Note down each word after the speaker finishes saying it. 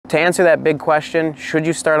To answer that big question, should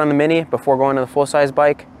you start on the Mini before going to the full-size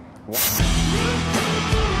bike?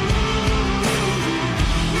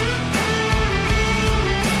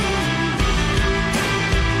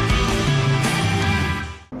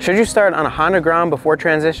 Should you start on a Honda Grom before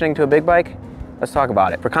transitioning to a big bike? Let's talk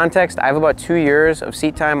about it. For context, I have about 2 years of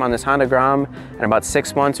seat time on this Honda Grom and about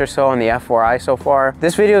 6 months or so on the F4i so far.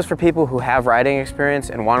 This video is for people who have riding experience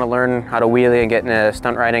and want to learn how to wheelie and get into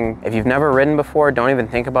stunt riding. If you've never ridden before, don't even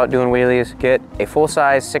think about doing wheelies. Get a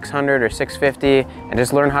full-size 600 or 650 and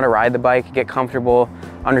just learn how to ride the bike, get comfortable,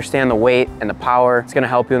 understand the weight and the power. It's going to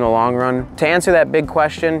help you in the long run. To answer that big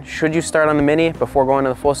question, should you start on the Mini before going to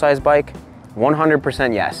the full-size bike?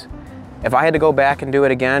 100% yes. If I had to go back and do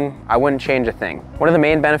it again, I wouldn't change a thing. One of the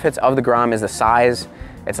main benefits of the Grom is the size.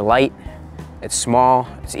 It's light, it's small,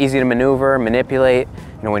 it's easy to maneuver, manipulate.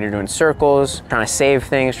 You know, when you're doing circles, trying to save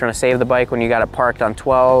things, trying to save the bike when you got it parked on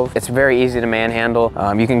 12. It's very easy to manhandle.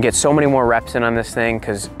 You can get so many more reps in on this thing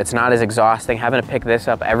because it's not as exhausting. Having to pick this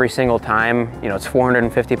up every single time, you know, it's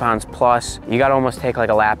 450 pounds plus. You gotta almost take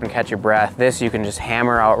like a lap and catch your breath. This, you can just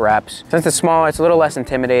hammer out reps. Since it's small, it's a little less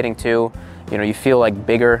intimidating too. You know, you feel like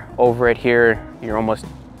bigger over it here. You're almost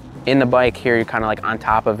in the bike here, you're kind of like on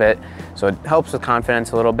top of it. So it helps with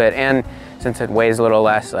confidence a little bit. And since it weighs a little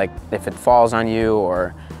less, like if it falls on you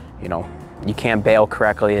or, you know, you can't bail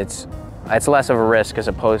correctly, it's less of a risk as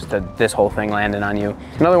opposed to this whole thing landing on you.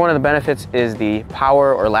 Another one of the benefits is the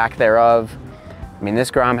power or lack thereof. I mean,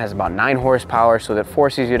 this Grom has about 9 horsepower, so that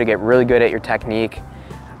forces you to get really good at your technique.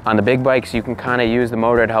 On the big bikes, you can kind of use the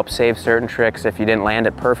motor to help save certain tricks if you didn't land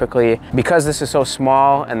it perfectly. Because this is so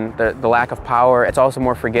small and the lack of power, it's also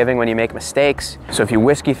more forgiving when you make mistakes. So if you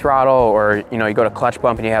whiskey throttle or you go to clutch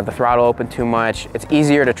bump and you have the throttle open too much, it's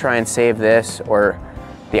easier to try and save this, or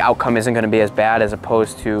the outcome isn't going to be as bad as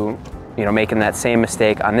opposed to making that same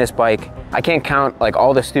mistake on this bike. I can't count like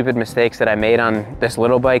all the stupid mistakes that I made on this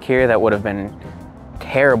little bike here that would have been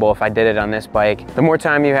terrible if I did it on this bike. The more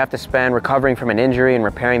time you have to spend recovering from an injury and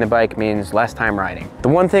repairing the bike means less time riding. The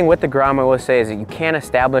one thing with the Grom I will say is that you can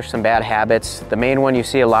establish some bad habits. The main one you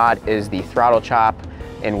see a lot is the throttle chop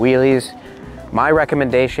in wheelies. My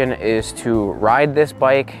recommendation is to ride this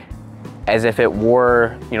bike as if it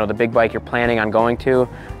were, the big bike you're planning on going to.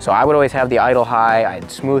 So I would always have the idle high,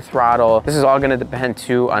 I'd smooth throttle. This is all gonna depend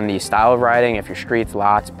too on the style of riding, if you're streets,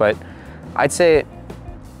 lots, but I'd say,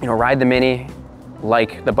 ride the Mini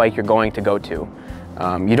like the bike you're going to go to.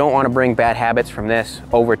 You don't want to bring bad habits from this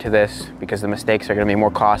over to this because the mistakes are going to be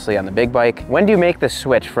more costly on the big bike. When do you make the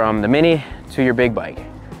switch from the Mini to your big bike?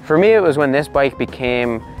 For me, it was when this bike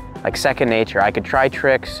became like second nature. I could try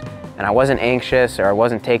tricks and I wasn't anxious, or I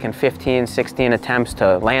wasn't taking 15, 16 attempts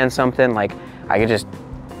to land something. Like I could just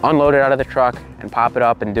unload it out of the truck and pop it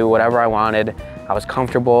up and do whatever I wanted. I was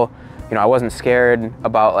comfortable. I wasn't scared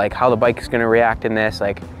about like how the bike is going to react in this.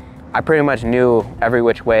 Like I pretty much knew every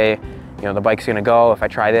which way, the bike's gonna go if I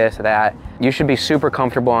try this or that. You should be super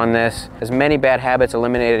comfortable on this. As many bad habits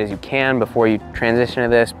eliminated as you can before you transition to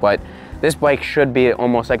this, but this bike should be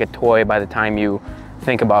almost like a toy by the time you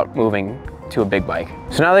think about moving to a big bike.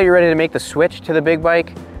 So now that you're ready to make the switch to the big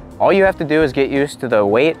bike, all you have to do is get used to the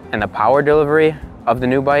weight and the power delivery of the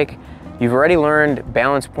new bike. You've already learned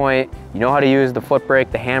balance point, you know how to use the foot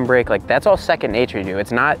brake, the handbrake, like that's all second nature to you.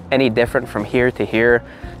 It's not any different from here to here.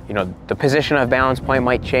 The position of balance point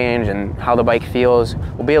might change and how the bike feels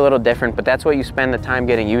will be a little different, but that's what you spend the time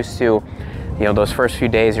getting used to, those first few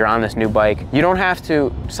days you're on this new bike. You don't have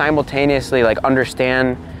to simultaneously like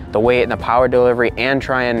understand the weight and the power delivery and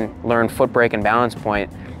try and learn foot brake and balance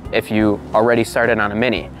point if you already started on a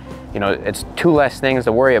Mini. It's 2 less things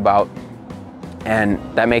to worry about, and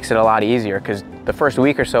that makes it a lot easier because the first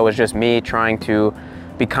week or so was just me trying to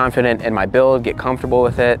be confident in my build, get comfortable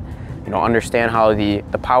with it, understand how the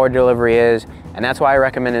power delivery is. And that's why I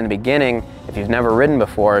recommend in the beginning, if you've never ridden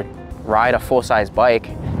before, ride a full-size bike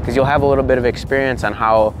because you'll have a little bit of experience on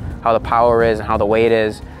how the power is and how the weight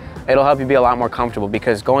is. It'll help you be a lot more comfortable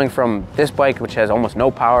because going from this bike, which has almost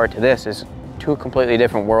no power, to this is 2 completely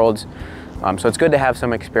different worlds. So it's good to have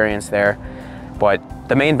some experience there. But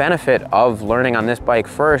the main benefit of learning on this bike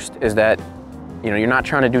first is that you're not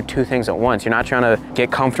trying to do 2 things at once. You're not trying to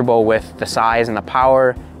get comfortable with the size and the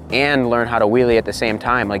power and learn how to wheelie at the same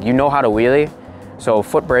time. Like how to wheelie, so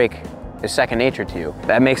foot brake is second nature to you.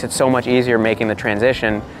 That makes it so much easier making the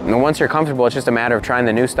transition. And once you're comfortable, it's just a matter of trying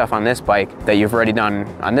the new stuff on this bike that you've already done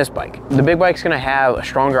on this bike. The big bike's gonna have a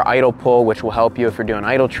stronger idle pull, which will help you if you're doing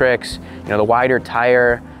idle tricks. The wider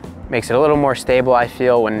tire makes it a little more stable, I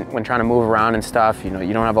feel, when trying to move around and stuff. You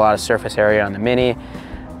don't have a lot of surface area on the Mini,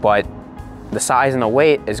 but the size and the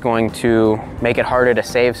weight is going to make it harder to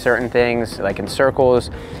save certain things, like in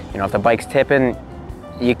circles. You know, if the bike's tipping,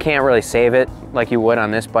 you can't really save it like you would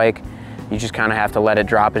on this bike. You just kind of have to let it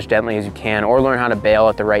drop as gently as you can, or learn how to bail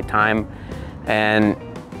at the right time. And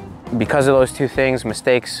because of those two things,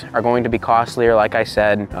 mistakes are going to be costlier, like I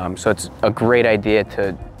said. So it's a great idea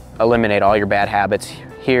to eliminate all your bad habits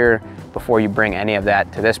here before you bring any of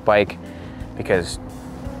that to this bike, because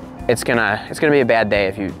it's gonna be a bad day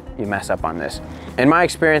if you mess up on this. In my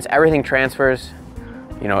experience, everything transfers.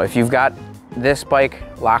 You know, if you've got this bike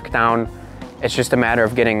locked down, it's just a matter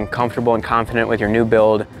of getting comfortable and confident with your new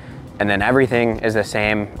build, and then everything is the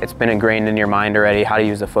same. It's been ingrained in your mind already, how to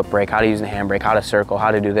use the foot brake, how to use the handbrake, how to circle,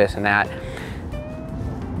 how to do this and that.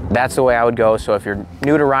 That's the way I would go. So if you're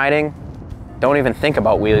new to riding, don't even think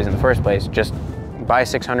about wheelies in the first place. Just buy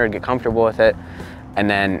 600, get comfortable with it. And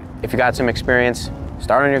then if you got some experience,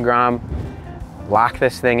 start on your Grom, lock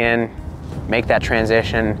this thing in, make that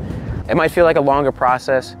transition. It might feel like a longer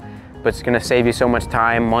process, but it's gonna save you so much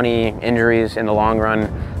time, money, injuries in the long run.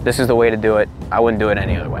 This is the way to do it. I wouldn't do it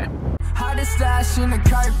any other way. Hottest stash in the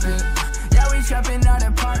carpet. Yeah, we trapping out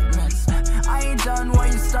apartments. I ain't done where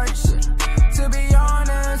you start shit. To be